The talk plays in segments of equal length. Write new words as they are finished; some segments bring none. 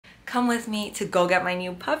come with me to go get my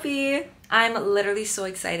new puppy. I'm literally so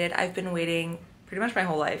excited. I've been waiting pretty much my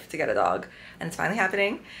whole life to get a dog, and it's finally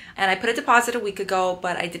happening. And I put a deposit a week ago,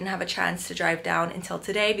 but I didn't have a chance to drive down until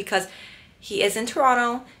today because he is in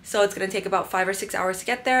Toronto, so it's gonna take about 5 or 6 hours to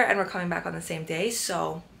get there, and we're coming back on the same day,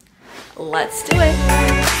 so let's do it.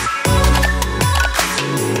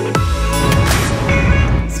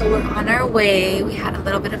 So we're on our way. We had a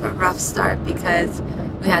little bit of a rough start because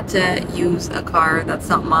we had to use a car that's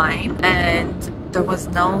not mine, and there was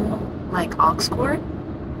no like aux cord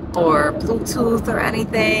or Bluetooth or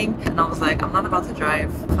anything. And I was like, I'm not about to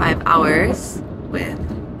drive 5 hours with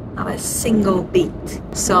not a single beat.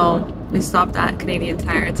 So we stopped at Canadian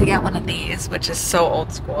Tire to get one of these, which is so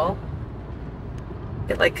old school.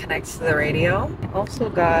 It like connects to the radio. I also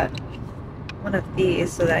got one of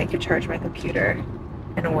these so that I could charge my computer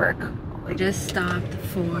and work. We just stopped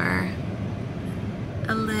for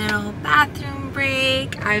a little bathroom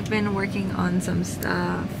break. I've been working on some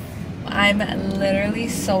stuff. I'm literally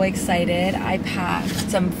so excited. I packed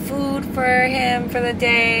some food for him for the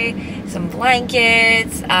day, some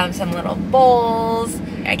blankets, some little bowls.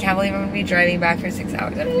 I can't believe I'm gonna be driving back for 6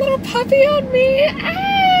 hours and a little puppy on me.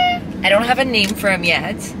 Ah! I don't have a name for him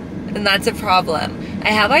yet, and that's a problem. I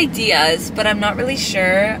have ideas, but I'm not really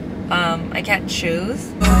sure. I can't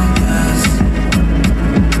choose. I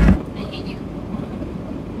hate you.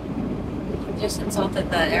 You just insulted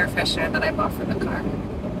the air freshener that I bought for the car.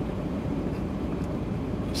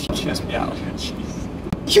 She gives me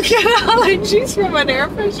allergies. You get allergies from an air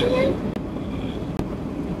freshener?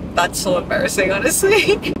 That's so embarrassing,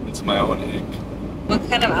 honestly. It's my own ick. What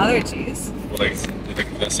kind of allergies? Like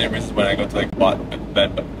the same reason when I go to like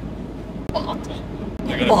bed. I go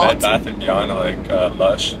to Bed Bath and Beyond, like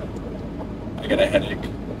Lush. I get a headache.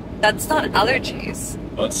 That's not allergies.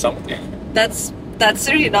 Well, it's something. That's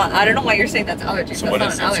really not. I don't know why you're saying that's allergies. So that's what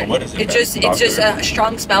not is an it? allergy. So what is it? It's just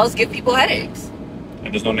strong smells give people headaches.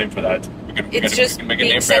 And there's no name for that. We can It's just make a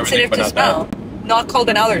being name for everything, sensitive but to not smell. that. Not called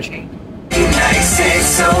an allergy.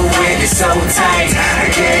 So when it's so tight, I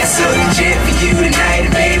get so legit for you tonight,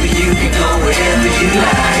 baby. You can go wherever you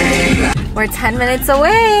like. We're 10 minutes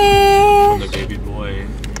away. The baby boy.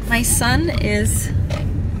 My son is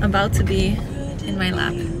about to be in my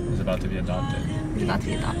lap. He's about to be adopted. He's about to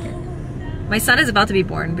be adopted. My son is about to be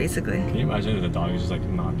born, basically. Can you imagine if the dog is just like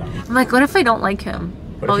not down? I'm like, what if I don't like him?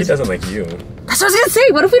 What if he doesn't like you? That's what I was gonna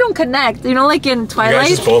say. What if we don't connect? You know, like in Twilight? You guys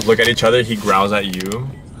just both look at each other, he growls at you.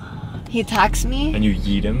 He attacks me. And you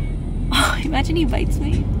yeet him. Oh, imagine he bites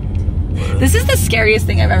me. This is the scariest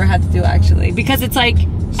thing I've ever had to do, actually. Because it's like,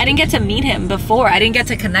 I didn't get to meet him before. I didn't get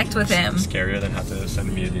to connect with him. Scarier than have to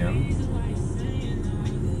send me a DM.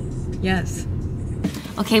 Yes.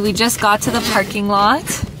 Okay, we just got to the parking lot.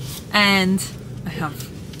 And I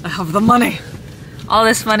have the money. All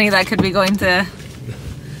this money that could be going to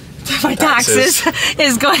my taxes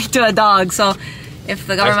is going to a dog. So if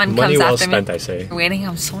the government money comes well after spent, me, I say. waiting,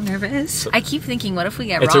 I'm so nervous. I keep thinking, what if we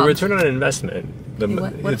get It's robbed? a return on investment.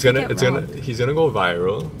 He's gonna go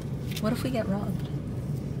viral. What if we get robbed?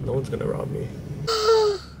 No one's gonna rob me.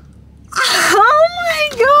 Oh my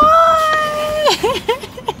god!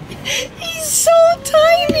 He's so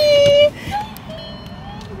tiny!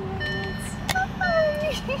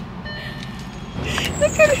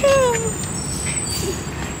 Look at him!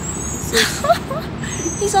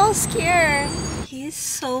 He's all scared. He's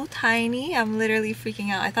so tiny. I'm literally freaking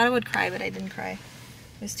out. I thought I would cry, but I didn't cry.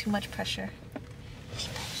 There's too much pressure.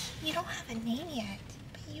 You don't have a name yet,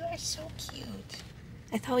 but you are so cute.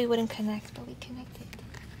 I thought we wouldn't connect, but we connected.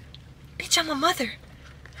 Bitch, I'm a mother.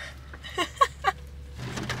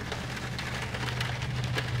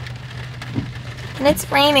 And it's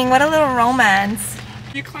raining. What a little romance.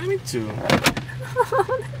 What are you climbing to?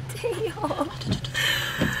 Oh, the tail.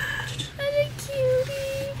 What a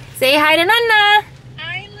cutie. Say hi to Nana.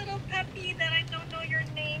 Hi, little puppy that I don't know your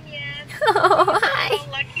name yet. Oh, hi.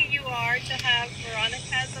 How lucky you are to have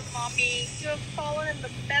Veronica as a mommy. You have fallen in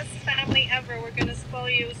the best family ever. We're going to spoil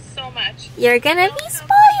you so much. You're gonna be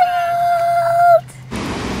spoiled.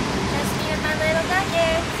 Just me and my little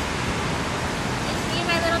nugget. Just me and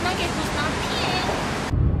my little nugget who's not peeing.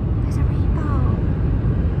 There's a rainbow.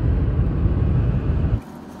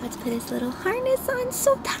 Let's put his little harness on.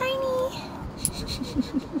 So tiny.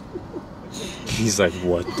 He's like,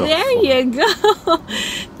 what the There fuck? you go.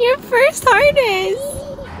 Your first harness.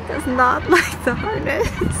 Does not like the harness.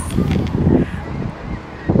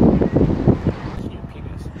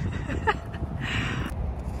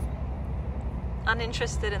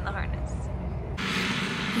 Uninterested in the harness.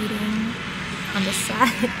 Eating on the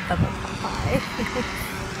side of a Popeye.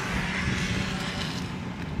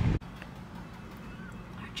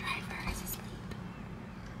 Our driver.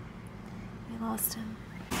 lost him.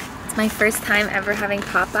 It's my first time ever having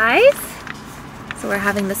Popeyes. So we're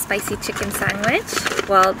having the spicy chicken sandwich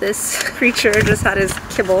while this creature just had his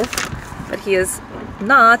kibble, but he is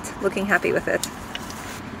not looking happy with it.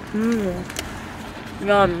 Mmm.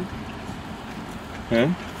 Yum.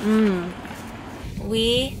 Yeah? Mmm.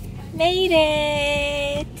 We made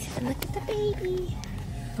it! And look at the baby.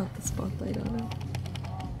 Not the spotlight on him.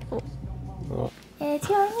 Oh. It's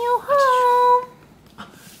your new home!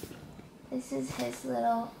 This is his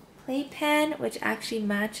little playpen, which actually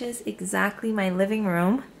matches exactly my living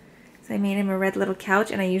room. So I made him a red little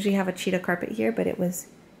couch, and I usually have a cheetah carpet here, but it was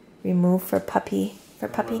removed for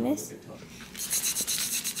puppiness.